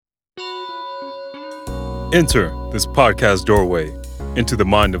Enter this podcast doorway into the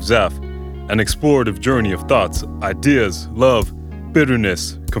mind of Zaf, an explorative journey of thoughts, ideas, love,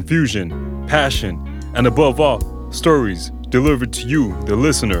 bitterness, confusion, passion, and above all, stories delivered to you, the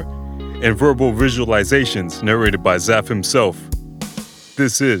listener, in verbal visualizations narrated by Zaf himself.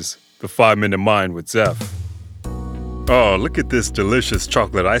 This is the 5-Minute Mind with Zaf. Oh, look at this delicious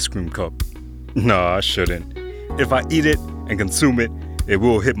chocolate ice cream cup. No, I shouldn't. If I eat it and consume it, it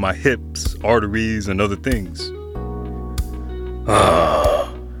will hit my hips, arteries, and other things.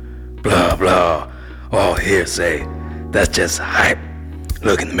 Oh, blah, blah, all hearsay. That's just hype.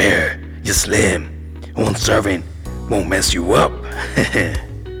 Look in the mirror, you're slim. One serving won't mess you up.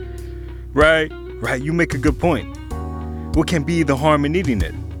 Right, you make a good point. What can be the harm in eating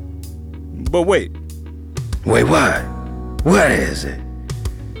it? But wait. Wait, what? What is it?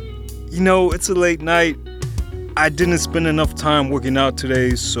 You know, it's a late night. I didn't spend enough time working out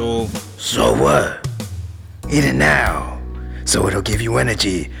today, so... So what? Eat it now, so it'll give you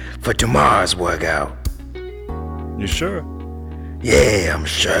energy for tomorrow's workout. You sure? Yeah, I'm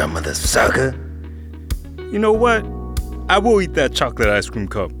sure, mother sucker. You know what? I will eat that chocolate ice cream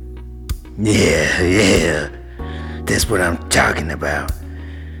cup. Yeah. That's what I'm talking about.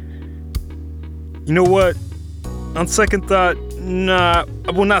 You know what? On second thought, nah,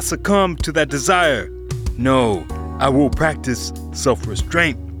 I will not succumb to that desire. No, I will practice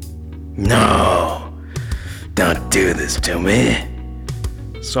self-restraint. No, don't do this to me.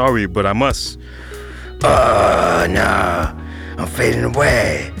 Sorry, but I must. No, I'm fading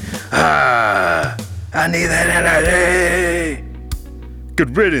away. I need that energy.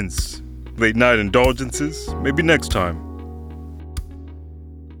 Good riddance. Late night indulgences, maybe next time.